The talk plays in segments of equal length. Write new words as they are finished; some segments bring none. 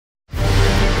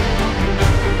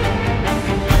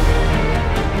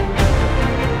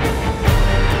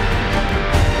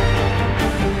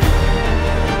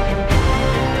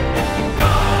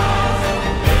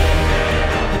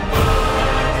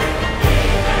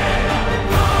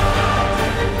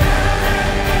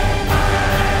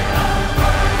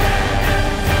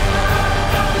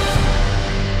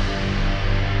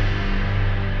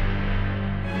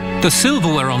The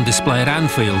silverware on display at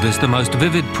Anfield is the most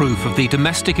vivid proof of the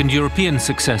domestic and European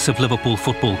success of Liverpool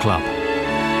Football Club.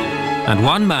 And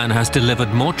one man has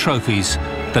delivered more trophies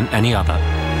than any other.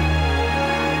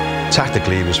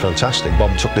 Tactically, he was fantastic.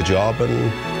 Bob took the job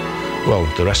and, well,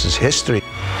 the rest is history.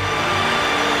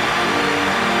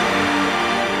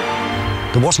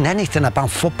 There wasn't anything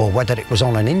about football, whether it was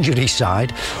on an injury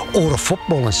side or a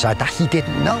footballing side, that he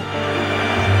didn't know.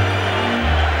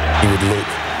 He would look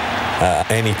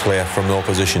at any player from the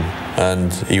opposition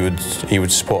and he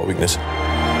would spot a weakness.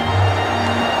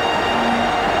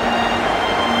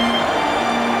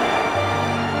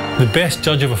 The best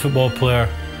judge of a football player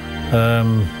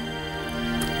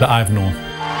that I've known.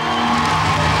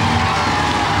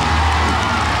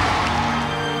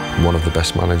 One of the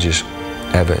best managers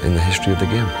ever in the history of the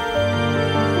game.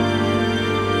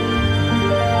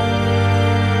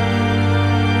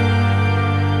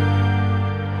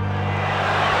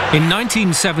 In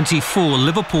 1974,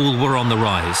 Liverpool were on the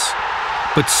rise.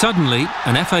 But suddenly,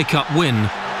 an FA Cup win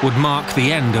would mark the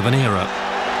end of an era.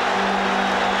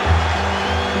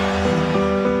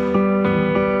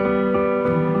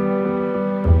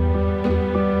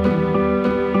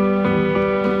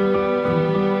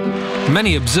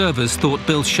 Many observers thought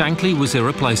Bill Shankly was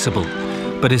irreplaceable,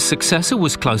 but his successor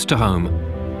was close to home.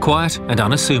 Quiet and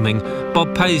unassuming,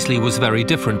 Bob Paisley was very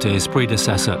different to his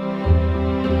predecessor.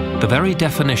 The very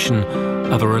definition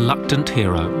of a reluctant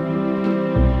hero.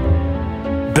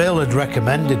 Bill had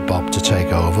recommended Bob to take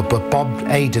over, but Bob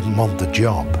A didn't want the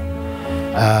job.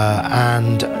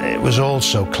 And it was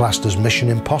also classed as mission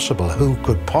impossible. Who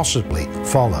could possibly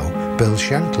follow Bill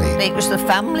Shankly? It was the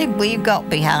family. We got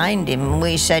behind him.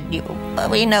 We said, you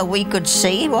know, we could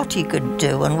see what he could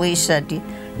do, and we said,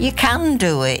 you can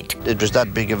do it. It was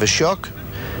that big of a shock,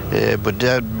 but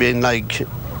there'd been like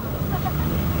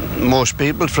most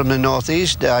people from the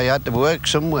northeast. I had to work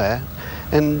somewhere,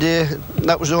 and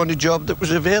that was the only job that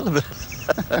was available.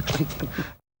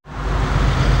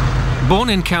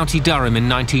 Born in County Durham in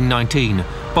 1919,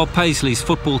 Bob Paisley's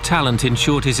football talent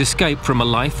ensured his escape from a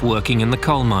life working in the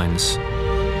coal mines.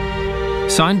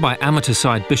 Signed by amateur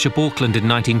side Bishop Auckland in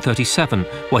 1937,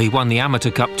 where he won the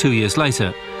Amateur Cup 2 years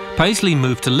later, Paisley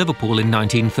moved to Liverpool in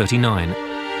 1939.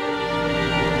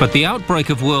 But the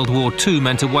outbreak of World War II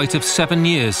meant a wait of 7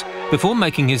 years before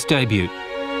making his debut.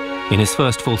 In his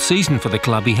first full season for the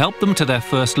club, he helped them to their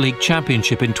first league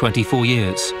championship in 24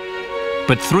 years.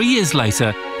 But 3 years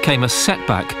later came a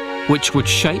setback which would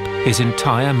shape his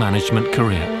entire management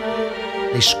career.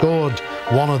 He scored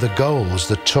one of the goals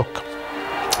that took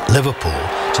Liverpool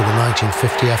to the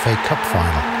 1950 FA Cup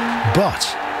final,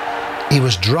 but he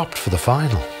was dropped for the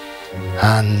final,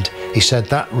 and he said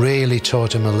that really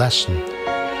taught him a lesson.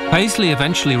 Paisley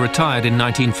eventually retired in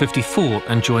 1954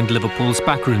 and joined Liverpool's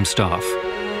backroom staff.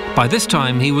 By this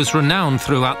time, he was renowned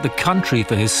throughout the country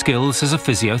for his skills as a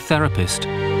physiotherapist.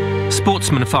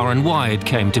 Sportsmen far and wide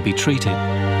came to be treated.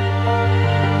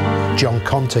 John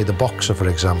Conte, the boxer, for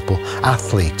example,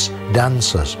 athletes,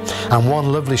 dancers. And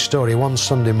one lovely story, one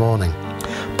Sunday morning,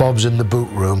 Bob's in the boot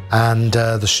room and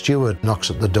the steward knocks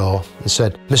at the door and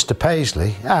said, "Mr.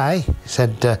 Paisley." "Aye." He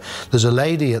said, "There's a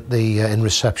lady at the in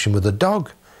reception with a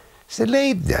dog." He said,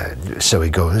 "Lady." So he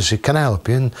goes and said, "Can I help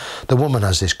you?" And the woman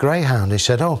has this greyhound. He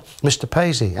said, "Oh, Mr.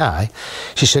 Paisley." "Aye."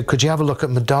 She said, "Could you have a look at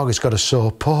my dog? It's got a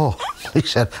sore paw." He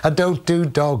said, "I don't do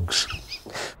dogs."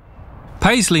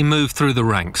 Paisley moved through the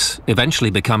ranks, eventually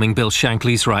becoming Bill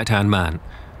Shankly's right-hand man.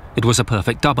 It was a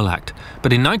perfect double act,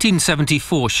 but in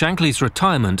 1974, Shankly's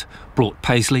retirement brought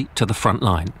Paisley to the front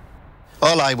line.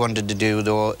 All I wanted to do,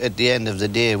 though, at the end of the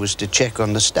day, was to check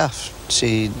on the staff,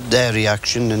 see their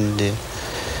reaction, and you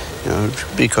know,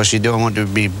 because you don't want to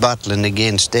be battling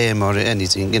against them or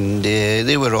anything, and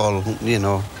they were all, you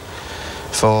know,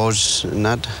 fours and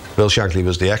that. Bill Shankly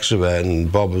was the extrovert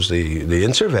and Bob was the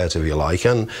introvert, if you like,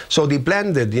 and so they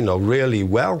blended, you know, really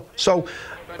well. So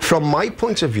from my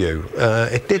point of view,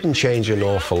 it didn't change an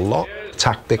awful lot.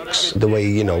 Tactics, the way,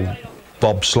 you know,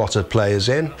 Bob slotted players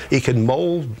in, he could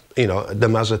mould, you know,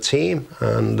 them as a team,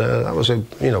 and that was a,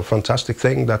 you know, fantastic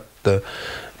thing that the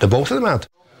both of them had.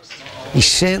 He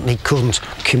certainly couldn't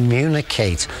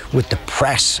communicate with the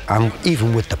press and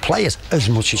even with the players as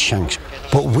much as Shanks.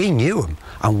 But we knew him,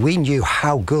 and we knew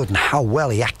how good and how well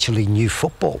he actually knew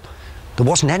football. There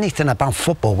wasn't anything about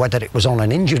football, whether it was on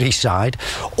an injury side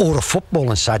or a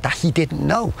footballing side, that he didn't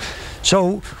know.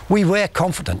 So we were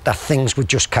confident that things would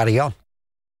just carry on.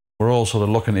 We're all sort of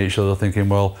looking at each other thinking,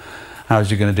 well, how's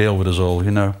he going to deal with us all,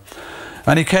 you know?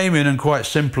 And he came in and quite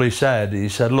simply said, he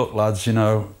said, "Look, lads, you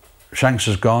know, Shanks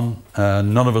has gone.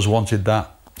 None of us wanted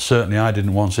that. Certainly I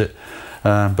didn't want it.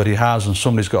 But he has, and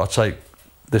somebody's got to take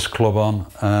this club on,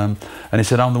 and he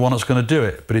said, I'm the one that's going to do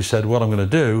it. But he said, what I'm going to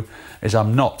do is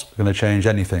I'm not going to change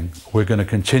anything. We're going to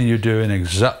continue doing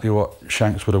exactly what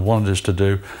Shanks would have wanted us to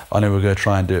do, and then we're going to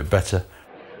try and do it better.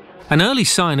 An early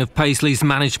sign of Paisley's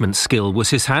management skill was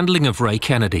his handling of Ray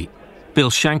Kennedy. Bill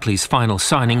Shankly's final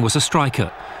signing was a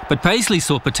striker, but Paisley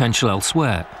saw potential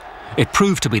elsewhere. It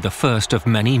proved to be the first of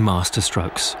many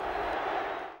masterstrokes.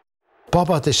 Bob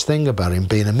had this thing about him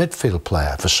being a midfield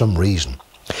player for some reason.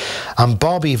 And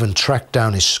Bob even tracked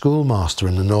down his schoolmaster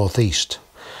in the northeast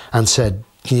and said,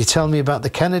 can you tell me about the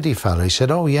Kennedy fella? He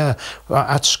said, oh yeah,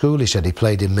 at school he said he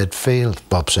played in midfield.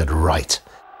 Bob said, right.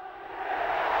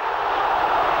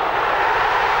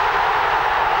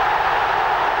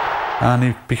 And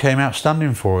he became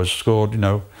outstanding for us, scored, 10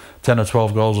 or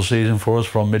 12 goals a season for us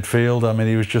from midfield. I mean,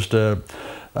 he was just a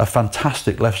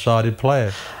fantastic left-sided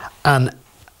player. And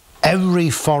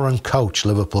every foreign coach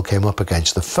Liverpool came up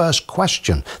against, the first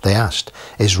question they asked,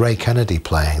 is Ray Kennedy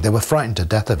playing? They were frightened to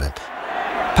death of him.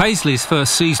 Paisley's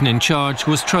first season in charge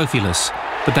was trophyless,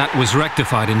 but that was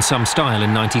rectified in some style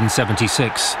in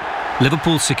 1976.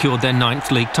 Liverpool secured their 9th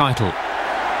league title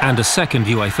and a 2nd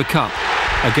UEFA Cup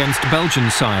against Belgian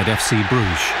side FC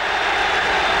Bruges.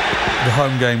 The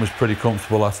home game was pretty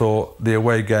comfortable, I thought. The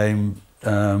away game,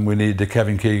 we needed the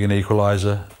Kevin Keegan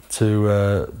equaliser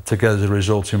to get us a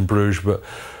result in Bruges, but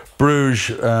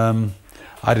Bruges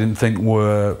I didn't think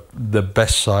were the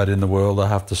best side in the world, I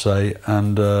have to say,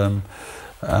 and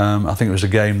I think it was a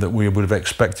game that we would have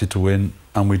expected to win,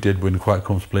 and we did win quite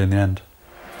comfortably in the end.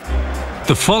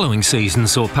 The following season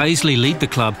saw Paisley lead the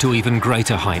club to even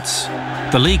greater heights.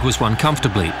 The league was won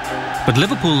comfortably, but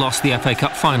Liverpool lost the FA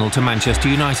Cup final to Manchester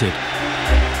United.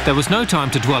 There was no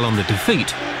time to dwell on the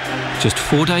defeat. Just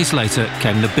 4 days later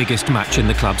came the biggest match in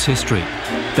the club's history,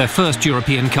 their first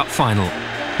European Cup final,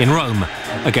 in Rome,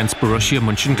 against Borussia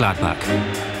Mönchengladbach.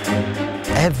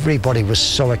 Everybody was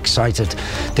so excited.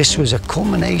 This was a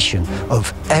culmination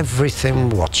of everything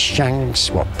what Shanks,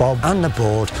 what Bob and the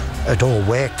board had all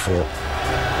worked for.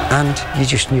 And you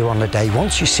just knew on the day,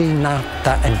 once you seen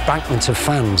that embankment of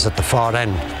fans at the far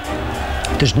end,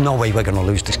 there's no way we're going to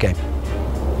lose this game.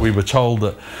 We were told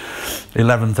that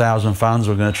 11,000 fans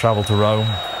were going to travel to Rome,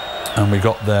 and we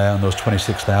got there, and there was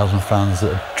 26,000 fans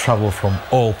that had travelled from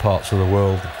all parts of the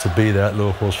world to be there at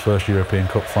Liverpool's first European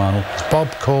Cup final.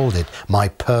 Bob called it my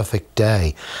perfect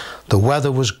day. The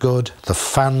weather was good, the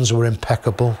fans were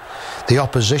impeccable, the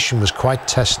opposition was quite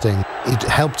testing. He'd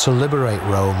helped to liberate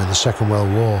Rome in the Second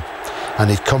World War, and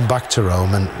he'd come back to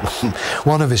Rome, and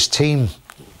one of his team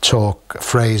talk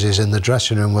phrases in the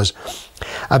dressing room was,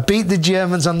 I beat the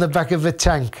Germans on the back of a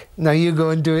tank, now you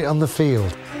go and do it on the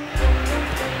field.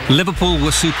 Liverpool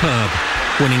were superb,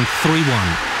 winning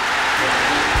 3-1.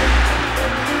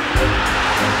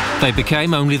 They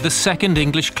became only the 2nd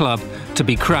English club to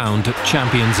be crowned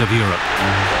champions of Europe.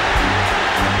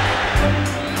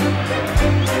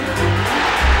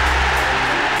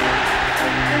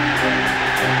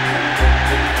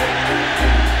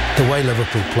 The way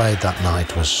Liverpool played that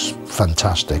night was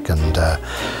fantastic, and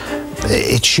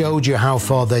it showed you how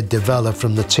far they'd developed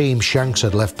from the team Shanks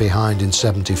had left behind in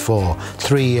 '74.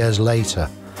 3 years later,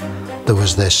 there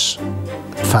was this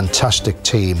fantastic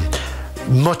team,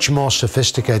 much more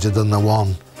sophisticated than the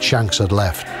one Shanks had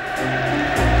left.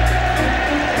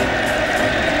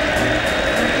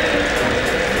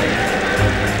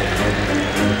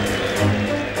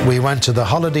 We went to the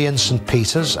Holiday Inn St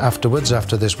Peter's afterwards,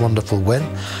 after this wonderful win,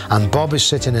 and Bob is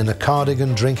sitting in a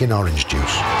cardigan drinking orange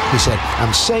juice. He said,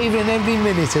 I'm saving every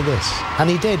minute of this. And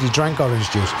he did, he drank orange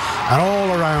juice. And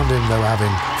all around him they were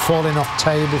having falling off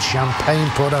tables, champagne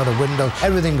poured out of windows,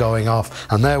 everything going off.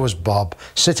 And there was Bob,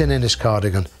 sitting in his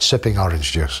cardigan, sipping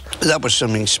orange juice. That was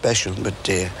something special, but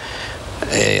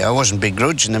I wasn't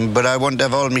begrudging him, but I wanted to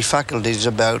have all my faculties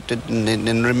about it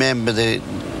and remember the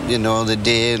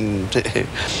day and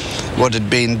what had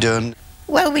been done.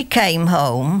 Well, we came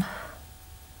home,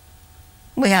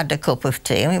 we had a cup of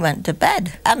tea and we went to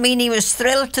bed. I mean, he was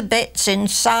thrilled to bits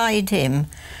inside him,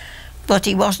 but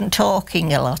he wasn't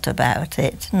talking a lot about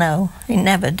it. No, he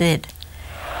never did.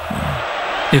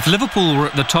 If Liverpool were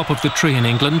at the top of the tree in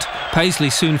England, Paisley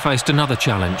soon faced another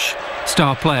challenge.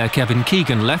 Star player Kevin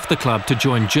Keegan left the club to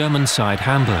join German side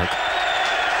Hamburg.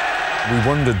 We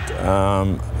wondered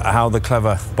how the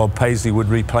clever Bob Paisley would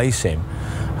replace him.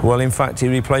 Well, in fact, he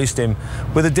replaced him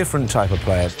with a different type of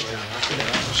player.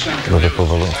 Liverpool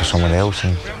were looking for someone else,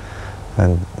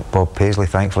 and Bob Paisley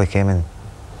thankfully came in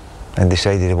and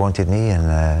decided he wanted me, and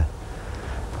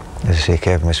as I say,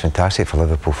 Kevin was fantastic for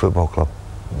Liverpool Football Club,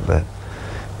 but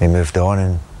he moved on,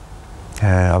 and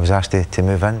I was asked to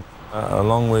move in.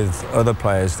 along with other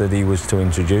players that he was to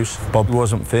introduce. Bob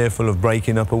wasn't fearful of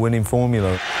breaking up a winning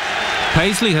formula.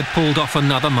 Paisley had pulled off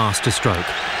another masterstroke.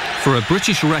 For a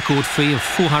British record fee of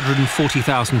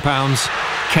 £440,000,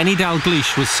 Kenny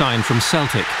Dalglish was signed from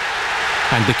Celtic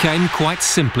and became quite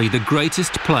simply the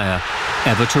greatest player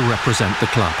ever to represent the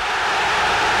club.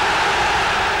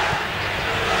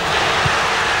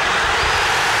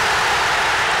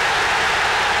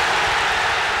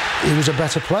 He was a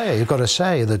better player. You've got to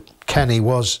say that Kenny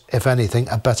was, if anything,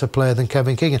 a better player than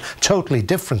Kevin Keegan. Totally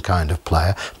different kind of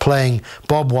player.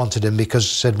 Bob wanted him because he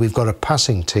said, we've got a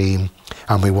passing team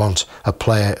and we want a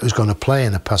player who's going to play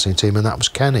in a passing team, and that was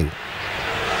Kenny.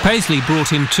 Paisley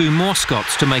brought in two more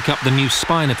Scots to make up the new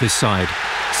spine of his side,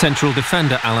 central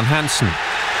defender Alan Hansen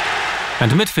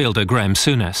and midfielder Graham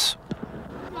Souness.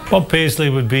 Bob Paisley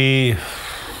would be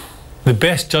the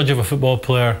best judge of a football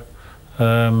player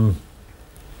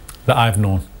that I've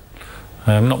known.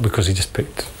 Not because he just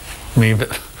picked me,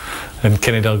 and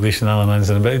Kenny Dalglish and Alan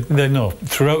Hansen, but no,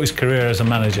 throughout his career as a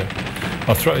manager,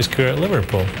 or throughout his career at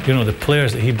Liverpool, you know, the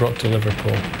players that he brought to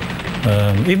Liverpool.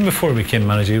 Even before he became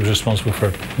manager, he was responsible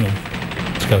for, you know,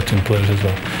 scouting players as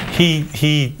well.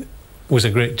 He was a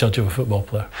great judge of a football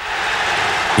player.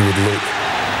 He would look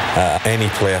at any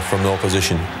player from the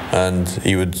opposition and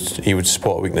he would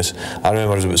spot a weakness. I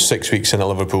remember it was about 6 weeks in at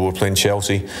Liverpool, we're playing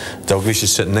Chelsea. Dalglish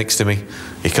is sitting next to me.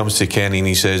 He comes to Kenny and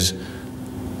he says,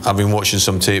 I've been watching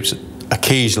some tapes.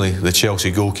 Occasionally the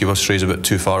Chelsea goalkeeper strays a bit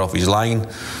too far off his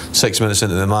line. 6 minutes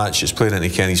into the match, it's playing into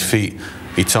Kenny's feet.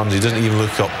 He turns, he doesn't even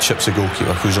look up, chips the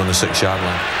goalkeeper who's on the 6-yard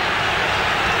line.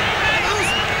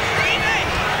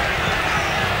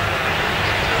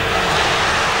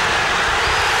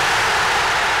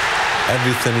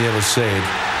 Everything he ever said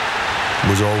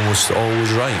was almost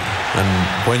always right.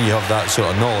 And when you have that sort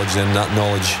of knowledge, then that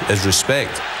knowledge is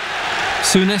respect.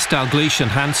 Souness, Dalglish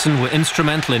and Hansen were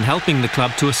instrumental in helping the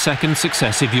club to a second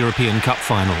successive European Cup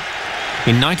final.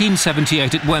 In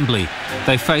 1978 at Wembley,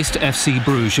 they faced FC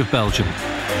Bruges of Belgium.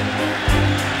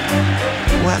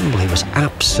 Wembley was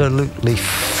absolutely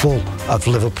full of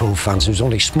Liverpool fans. There was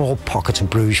only a small pocket of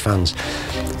Bruges fans.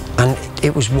 And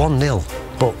it was 1-0,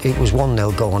 but it was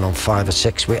 1-0 going on 5 or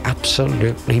 6. We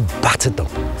absolutely battered them.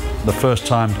 The first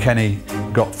time Kenny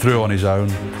got through on his own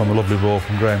from a lovely ball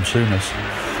from Graham Souness,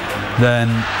 then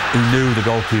he knew the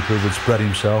goalkeeper would spread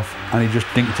himself and he just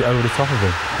dinked it over the top of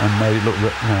him and made it look,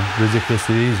 you know,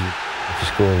 ridiculously easy. If you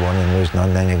score one and lose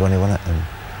none, then you're going to win it. And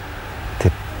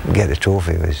to get the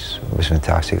trophy was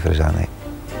fantastic for us that night.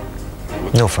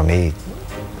 Not for me,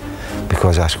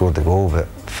 because I scored the goal, but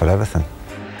for everything.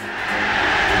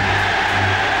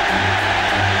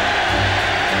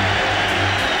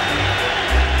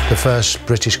 The first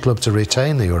British club to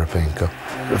retain the European Cup.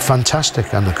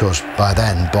 Fantastic, and of course by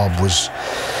then Bob was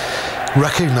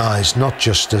recognised not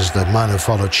just as the man who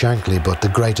followed Shankly, but the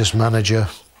greatest manager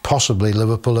possibly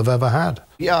Liverpool have ever had.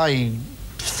 Yeah, I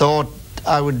thought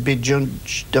I would be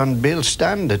judged on Bill's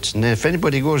standards, and if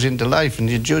anybody goes into life and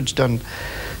you're judged on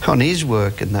his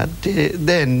work and that,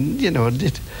 then, you know,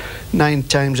 9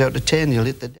 times out of 10 you'll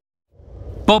hit the...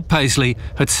 Bob Paisley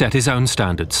had set his own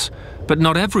standards, but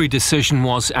not every decision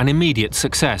was an immediate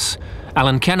success.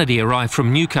 Alan Kennedy arrived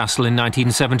from Newcastle in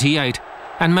 1978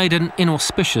 and made an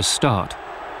inauspicious start.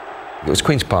 It was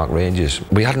Queen's Park Rangers.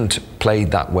 We hadn't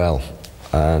played that well,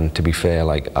 and to be fair,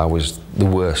 like, I was the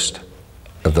worst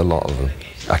of the lot of them.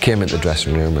 I came into the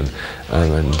dressing room and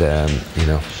you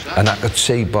know, and I could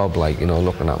see Bob, like, you know,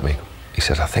 looking at me. He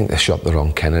said, I think they shot the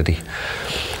wrong Kennedy.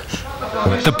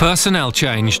 The personnel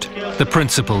changed, the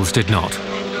principles did not.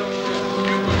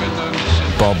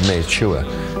 Bob made sure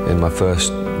in my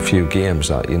first few games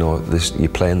that, you know, you're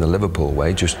playing the Liverpool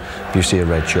way. Just, if you see a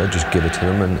red shirt, just give it to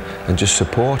them and just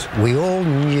support. We all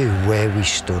knew where we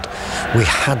stood. We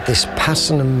had this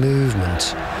passing and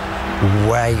movement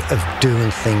way of doing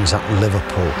things at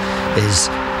Liverpool is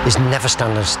never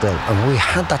standing still, and we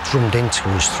had that drummed into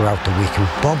us throughout the week, and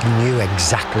Bob knew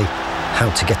exactly how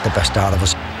to get the best out of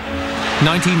us.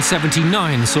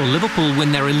 1979 saw Liverpool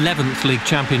win their 11th league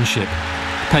championship,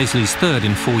 Paisley's 3rd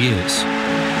in 4 years.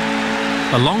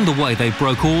 Along the way they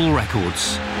broke all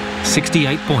records: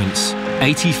 68 points,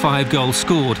 85 goals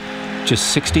scored,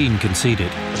 just 16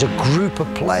 conceded. As a group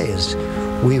of players,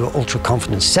 we were ultra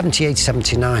confident.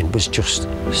 78-79 was just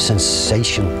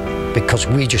sensational, because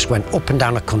we just went up and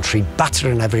down the country,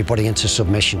 battering everybody into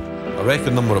submission. A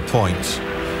record number of points,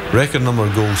 record number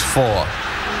of goals for,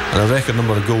 and a record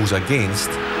number of goals against.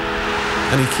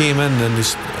 And he came in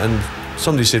and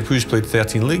somebody said, who's played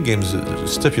 13 league games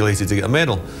stipulated to get a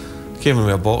medal? He came in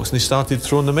with a box and he started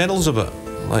throwing the medals a bit.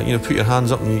 Like, you know, put your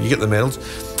hands up and you get the medals.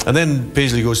 And then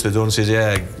Paisley goes to the door and says,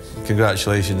 yeah,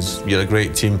 congratulations, you're a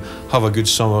great team, have a good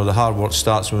summer, the hard work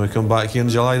starts when we come back here on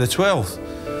July the 12th.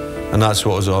 And that's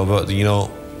what it was all about. You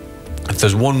know, if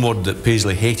there's one word that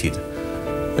Paisley hated,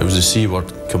 it was the C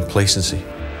word, complacency.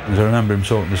 I remember him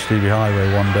talking to Stevie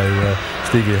Highway one day where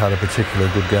Stevie had a particular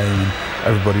good game and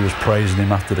everybody was praising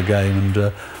him after the game,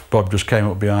 and Bob just came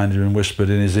up behind him and whispered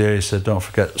in his ear, he said, "Don't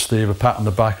forget, Steve, a pat on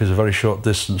the back is a very short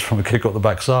distance from a kick up the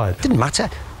backside." It didn't matter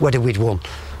whether we'd won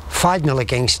 5-0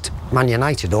 against Man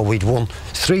United or we'd won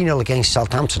 3-0 against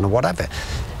Southampton or whatever.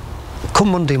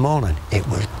 Come Monday morning, it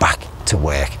was back to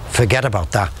work. Forget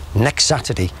about that. Next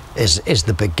Saturday is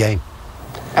the big game.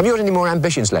 Have you got any more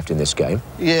ambitions left in this game?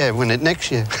 Yeah, win it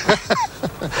next year.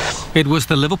 It was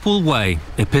the Liverpool way,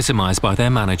 epitomised by their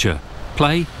manager.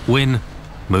 Play, win,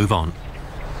 move on.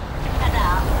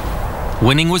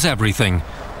 Winning was everything.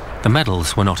 The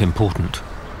medals were not important.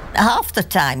 Half the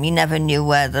time you never knew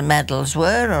where the medals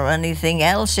were or anything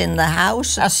else in the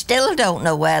house. I still don't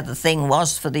know where the thing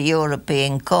was for the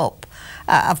European Cup.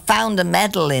 I found a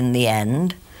medal in the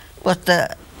end, but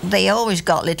they always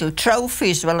got little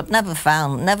trophies. Well, I've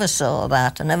never saw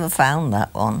that. I never found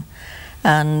that one.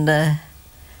 And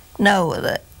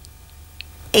no,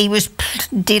 he was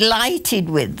delighted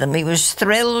with them. He was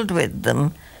thrilled with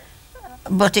them.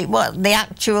 But it was the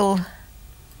actual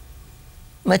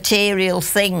material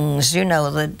things, you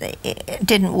know, that it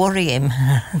didn't worry him.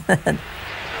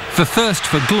 The thirst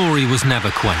for glory was never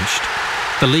quenched.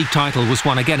 The league title was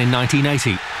won again in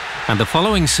 1980, and the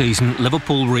following season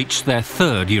Liverpool reached their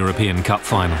third European Cup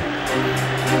final.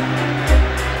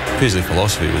 Paisley's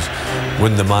philosophy was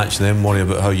win the match, then worry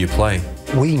about how you play.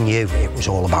 We knew it was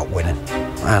all about winning,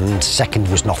 and second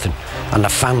was nothing. And the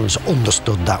fans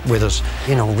understood that with us.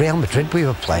 You know, Real Madrid we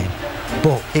were playing,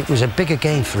 but it was a bigger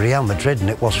game for Real Madrid than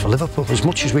it was for Liverpool. As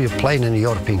much as we were playing in the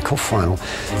European Cup final,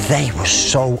 they were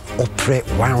so up for it,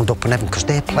 wound up and everything, because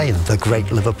they're playing the great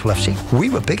Liverpool FC. We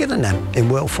were bigger than them in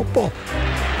world football.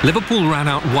 Liverpool ran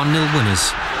out 1-0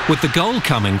 winners, with the goal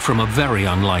coming from a very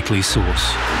unlikely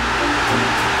source.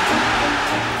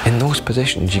 In those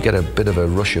positions, you get a bit of a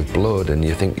rush of blood and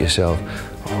you think to yourself,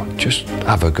 oh, just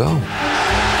have a go.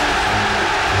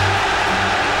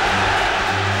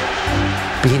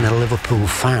 Being a Liverpool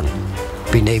fan,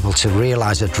 being able to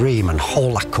realise a dream and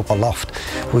hold that cup aloft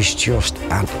was just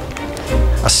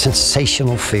a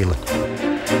sensational feeling.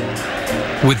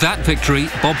 With that victory,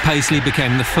 Bob Paisley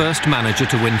became the first manager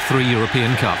to win 3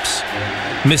 European Cups.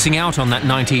 Missing out on that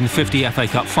 1950 FA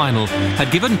Cup final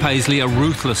had given Paisley a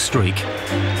ruthless streak.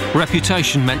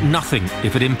 Reputation meant nothing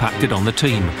if it impacted on the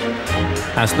team,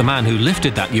 as the man who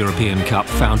lifted that European Cup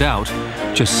found out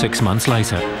just 6 months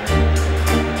later.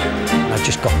 I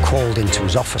just got called into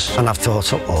his office and I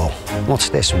thought, oh, what's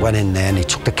this? Went in there and he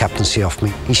took the captaincy off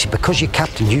me. He said, because you're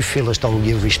captain, you feel as though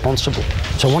you're responsible.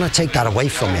 So I want to take that away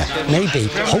from you. Maybe,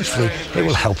 hopefully, it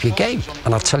will help your game.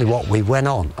 And I'll tell you what, we went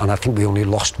on, and I think we only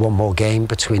lost one more game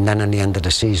between then and the end of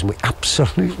the season. We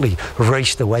absolutely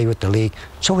raced away with the league.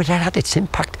 So it had its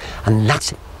impact, and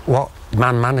that's what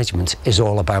man management is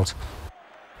all about.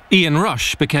 Ian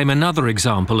Rush became another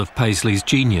example of Paisley's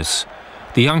genius.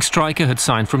 The young striker had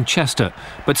signed from Chester,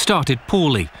 but started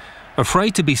poorly,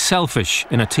 afraid to be selfish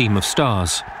in a team of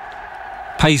stars.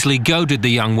 Paisley goaded the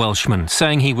young Welshman,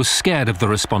 saying he was scared of the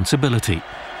responsibility.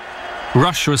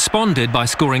 Rush responded by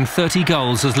scoring 30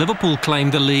 goals as Liverpool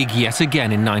claimed the league yet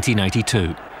again in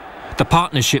 1982. The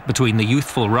partnership between the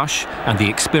youthful Rush and the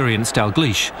experienced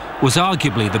Dalglish was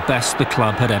arguably the best the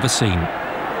club had ever seen.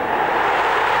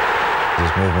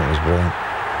 His movement was brilliant.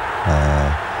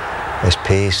 His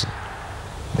pace,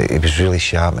 it was really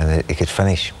sharp, and he could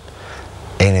finish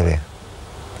anywhere,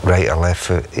 right or left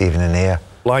foot, even in the air.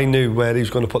 I knew where he was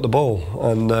going to put the ball,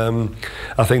 and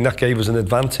I think that gave us an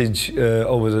advantage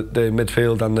over the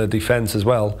midfield and the defence as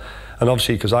well. And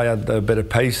obviously, because I had a bit of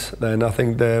pace, then I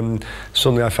think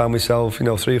suddenly I found myself, 3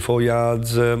 or 4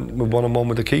 yards one-on-one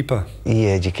with the keeper. He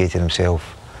educated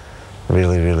himself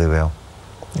really, really well,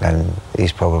 and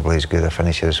he's probably as good a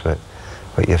finisher as what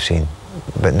you've seen,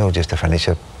 but not just a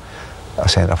finisher, a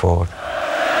centre-forward.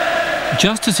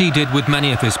 Just as he did with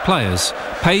many of his players,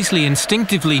 Paisley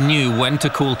instinctively knew when to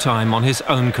call time on his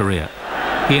own career.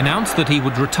 He announced that he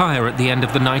would retire at the end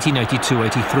of the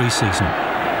 1982-83 season,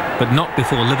 but not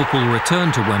before Liverpool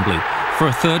returned to Wembley for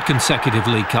a third consecutive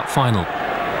League Cup final.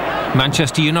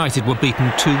 Manchester United were beaten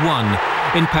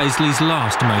 2-1 in Paisley's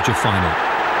last major final.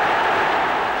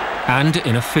 And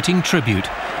in a fitting tribute,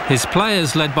 his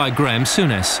players, led by Graham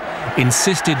Souness,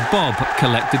 insisted Bob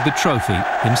collected the trophy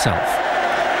himself.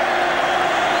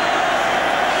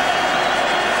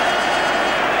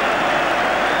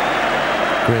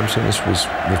 Graham Souness was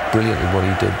brilliant at what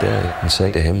he did there, and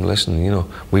say to him, listen, you know,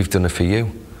 we've done it for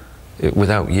you.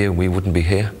 Without you, we wouldn't be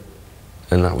here.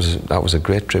 And that was a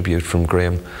great tribute from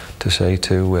Graham to say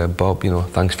to Bob, you know,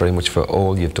 thanks very much for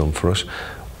all you've done for us.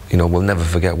 You know, we'll never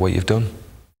forget what you've done.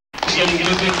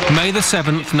 May the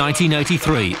 7th,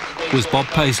 1983 was Bob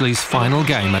Paisley's final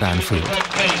game at Anfield.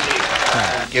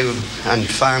 Thank you, and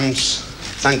fans,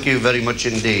 thank you very much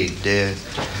indeed.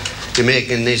 You're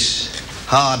making this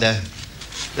harder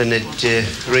than it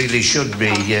really should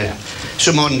be.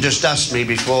 Someone just asked me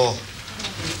before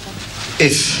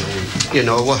if, you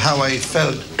know, how I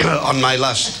felt on my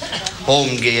last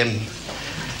home game,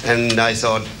 and I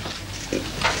thought,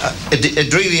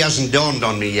 it really hasn't dawned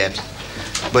on me yet,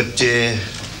 but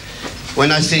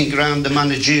when I think around the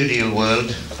managerial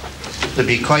world, there'll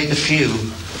be quite a few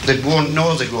that won't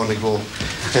know they're going to go.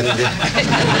 And,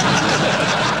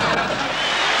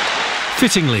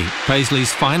 Fittingly,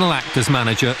 Paisley's final act as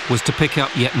manager was to pick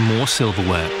up yet more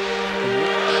silverware.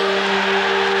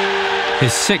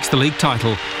 His 6th league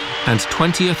title and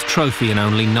 20th trophy in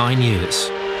only 9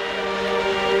 years.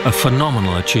 A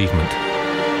phenomenal achievement.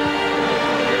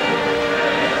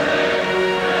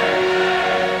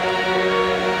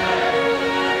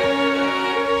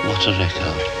 What a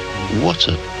record. What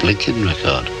a blinking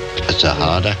record. It's a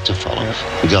hard act to follow.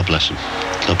 God bless him.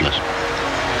 God bless him.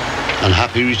 And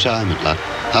happy retirement, lad.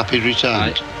 Happy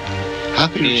retirement.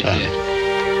 Happy retirement.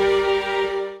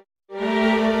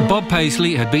 Bob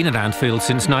Paisley had been at Anfield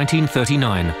since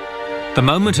 1939. The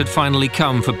moment had finally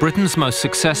come for Britain's most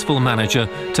successful manager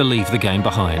to leave the game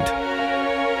behind.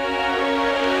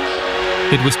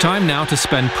 It was time now to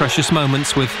spend precious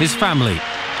moments with his family,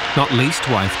 not least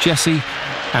wife Jessie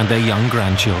and their young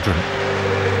grandchildren.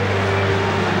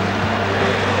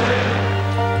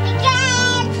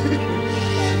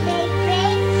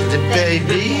 the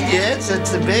baby, yes,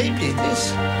 it's the baby,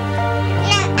 this.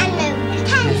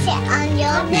 Can I sit on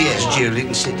your knee? Yes, Julie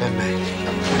can sit on my knee.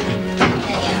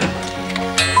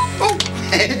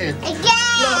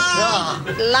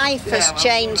 Life has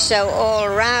changed so all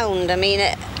round. I mean,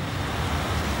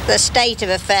 the state of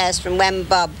affairs from when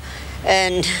Bob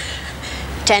earned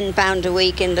 £10 a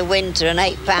week in the winter and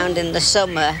 £8 in the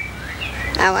summer,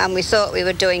 and we thought we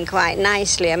were doing quite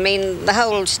nicely. I mean, the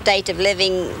whole state of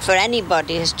living for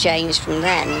anybody has changed from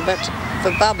then, but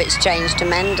for Bob it's changed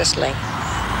tremendously.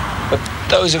 But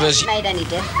those of us... It hasn't made any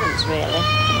difference, really.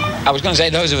 I was going to say,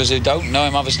 those of us who don't know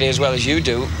him obviously as well as you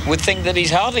do would think that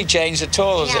he's hardly changed at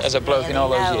all as a bloke in all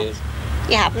those years.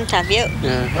 You haven't, have you?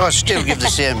 Yeah. Oh, I still give the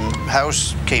same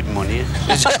housekeeping money.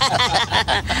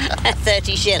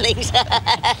 30 shillings.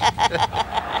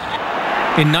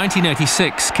 In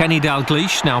 1986, Kenny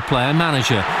Dalglish, now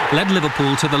player-manager, led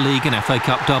Liverpool to the League and FA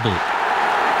Cup double.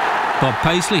 Bob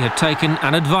Paisley had taken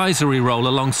an advisory role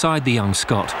alongside the young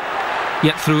Scot,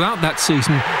 yet throughout that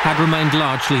season had remained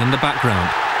largely in the background.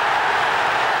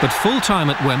 But full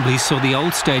time at Wembley saw the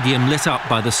old stadium lit up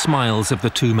by the smiles of the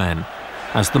two men,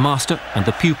 as the master and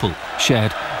the pupil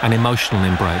shared an emotional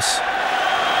embrace.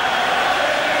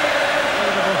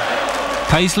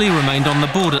 Paisley remained on the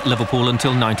board at Liverpool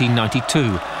until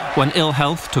 1992, when ill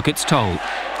health took its toll,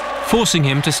 forcing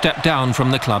him to step down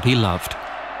from the club he loved.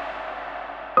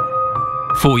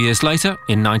 4 years later,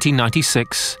 in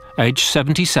 1996, aged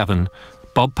 77,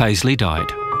 Bob Paisley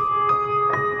died.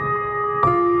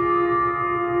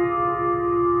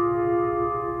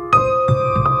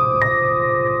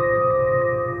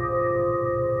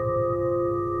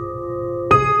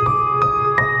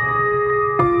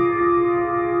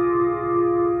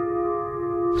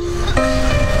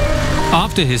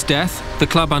 After his death, the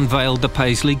club unveiled the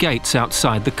Paisley Gates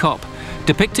outside the Kop,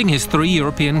 depicting his 3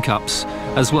 European Cups,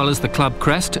 as well as the club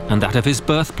crest and that of his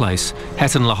birthplace,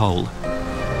 Hetton-le-Hole.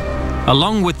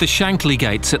 Along with the Shankly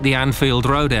Gates at the Anfield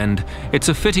Road end, it's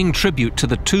a fitting tribute to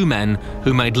the two men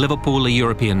who made Liverpool a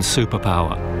European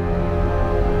superpower.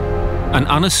 An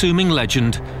unassuming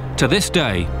legend, to this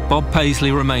day, Bob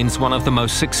Paisley remains one of the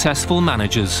most successful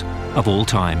managers of all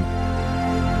time.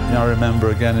 You know, I remember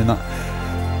again in that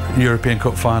European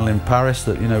Cup final in Paris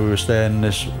that, you know, we were staying in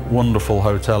this wonderful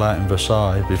hotel out in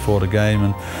Versailles before the game,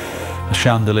 and the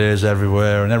chandeliers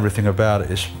everywhere and everything about it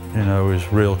is, you know, is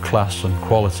real class and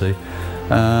quality.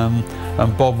 And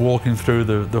Bob walking through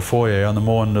the foyer on the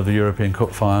morning of the European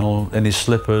Cup final in his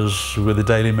slippers with the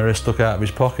Daily Mirror stuck out of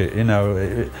his pocket, you know,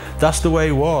 that's the way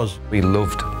he was. We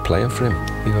loved playing for him,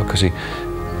 you know, because he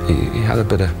had a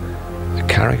bit of a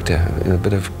character and a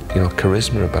bit of, you know,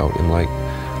 charisma about him. Like,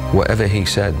 whatever he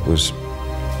said was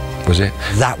it.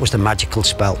 That was the magical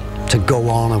spell, to go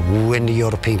on and win the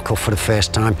European Cup for the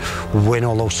first time, win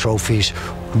all those trophies,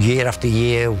 year after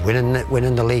year,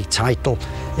 winning the league title,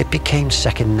 it became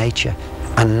second nature,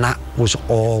 and that was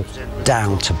all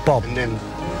down to Bob. And then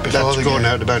that's going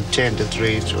out about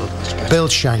 10-3. So Bill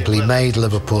Shankly made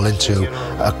Liverpool into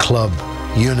a club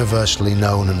universally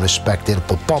known and respected,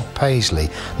 but Bob Paisley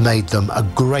made them a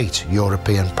great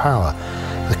European power,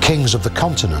 the kings of the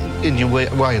continent. In your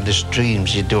wildest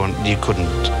dreams, you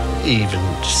couldn't even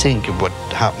think of what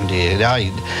happened here.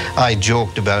 I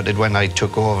joked about it when I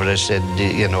took over. I said,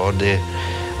 you know,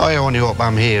 I only hope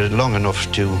I'm here long enough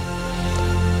to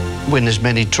win as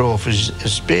many trophies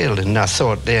as Bale, and I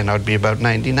thought then I'd be about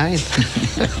 99.